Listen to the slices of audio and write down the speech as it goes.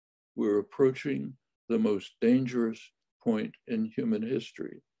we're approaching the most dangerous point in human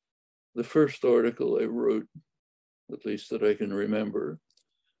history. The first article I wrote, at least that I can remember,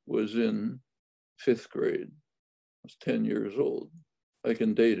 was in 5th grade. I was 10 years old. I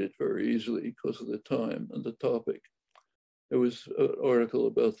can date it very easily because of the time and the topic. It was an article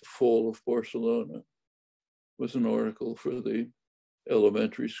about the fall of Barcelona. It was an article for the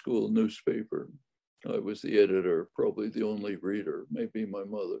elementary school newspaper. I was the editor, probably the only reader, maybe my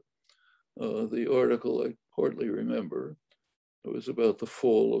mother. The article I hardly remember. It was about the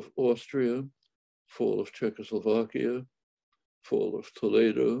fall of Austria, fall of Czechoslovakia, fall of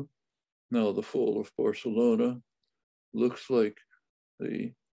Toledo, now the fall of Barcelona. Looks like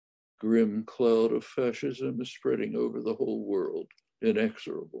the grim cloud of fascism is spreading over the whole world,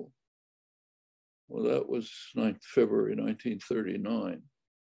 inexorable. Well, that was February 1939.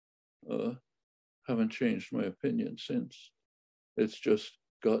 Haven't changed my opinion since. It's just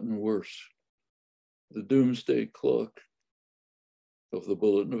gotten worse. The doomsday clock of the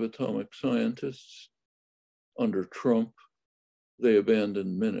Bulletin of Atomic Scientists under Trump, they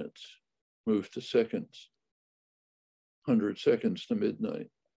abandoned minutes, moved to seconds, 100 seconds to midnight.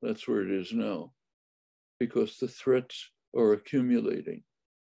 That's where it is now, because the threats are accumulating.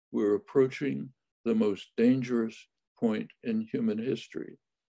 We're approaching the most dangerous point in human history.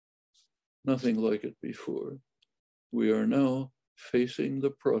 Nothing like it before. We are now facing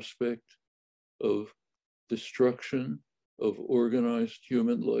the prospect of destruction of organized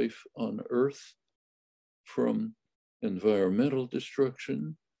human life on Earth from environmental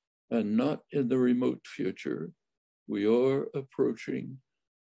destruction, and not in the remote future. We are approaching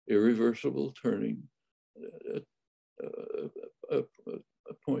irreversible turning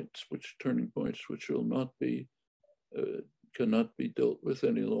turning points which will not be, cannot be dealt with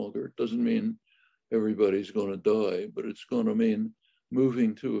any longer. It doesn't mean everybody's going to die, but it's going to mean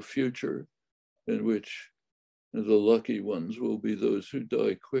moving to a future in which the lucky ones will be those who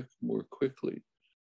die more quickly.